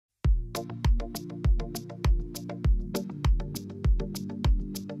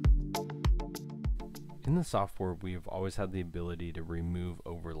In the software, we've always had the ability to remove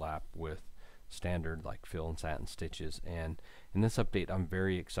overlap with standard like fill and satin stitches, and in this update I'm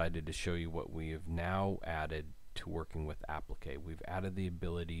very excited to show you what we have now added to working with Applique. We've added the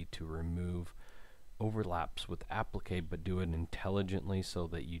ability to remove overlaps with Applique, but do it intelligently so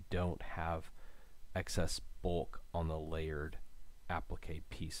that you don't have excess bulk on the layered Applique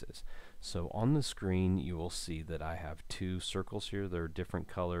pieces. So on the screen you will see that I have two circles here. They're different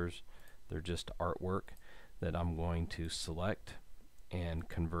colors. They're just artwork that I'm going to select and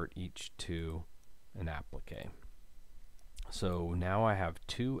convert each to an applique. So now I have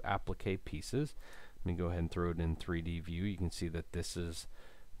two applique pieces. Let me go ahead and throw it in 3D view. You can see that this is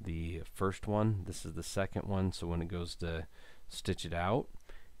the first one, this is the second one. So when it goes to stitch it out,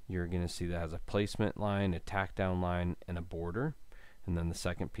 you're going to see that it has a placement line, a tack down line, and a border. And then the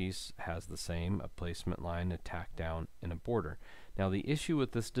second piece has the same, a placement line, a tack down, and a border. Now the issue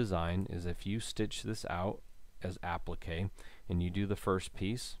with this design is if you stitch this out as applique and you do the first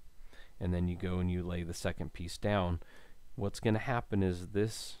piece and then you go and you lay the second piece down, what's going to happen is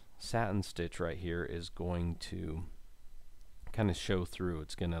this satin stitch right here is going to kind of show through.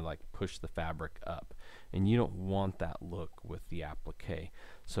 It's going to like push the fabric up, and you don't want that look with the applique.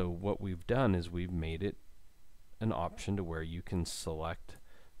 So what we've done is we've made it an option to where you can select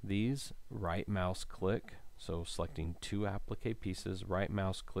these, right mouse click, so selecting two applique pieces, right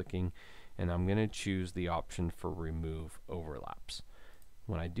mouse clicking, and I'm going to choose the option for remove overlaps.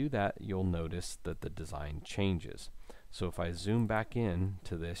 When I do that, you'll notice that the design changes. So if I zoom back in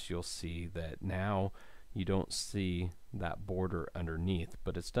to this, you'll see that now you don't see that border underneath,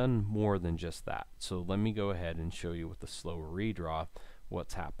 but it's done more than just that. So let me go ahead and show you with a slow redraw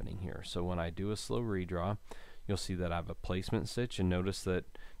what's happening here. So when I do a slow redraw, you'll see that I have a placement stitch, and notice that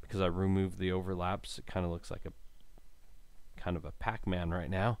because I removed the overlaps, it kind of looks like a kind of a Pac-Man right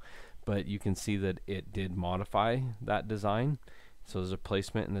now, but you can see that it did modify that design. So there's a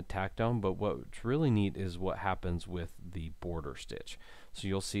placement and a tack down, but what's really neat is what happens with the border stitch. So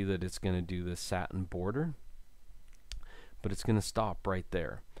you'll see that it's going to do this satin border, but it's going to stop right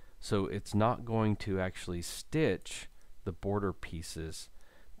there. So it's not going to actually stitch the border pieces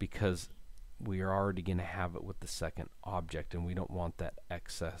because we are already going to have it with the second object, and we don't want that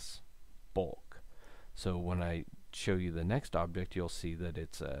excess bulk. So when I show you the next object, you'll see that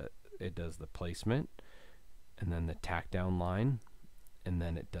it does the placement and then the tack down line, and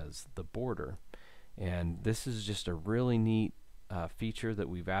then it does the border. And this is just a really neat feature that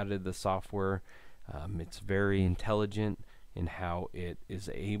we've added to the software. It's very intelligent in how it is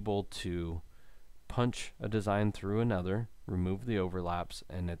able to punch a design through another, remove the overlaps,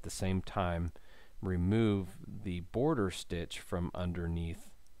 and at the same time remove the border stitch from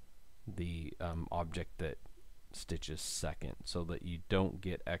underneath the object that stitches second, so that you don't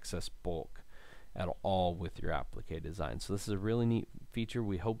get excess bulk at all with your applique design. So this is a really neat feature.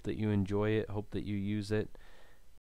 We hope that you enjoy it, hope that you use it.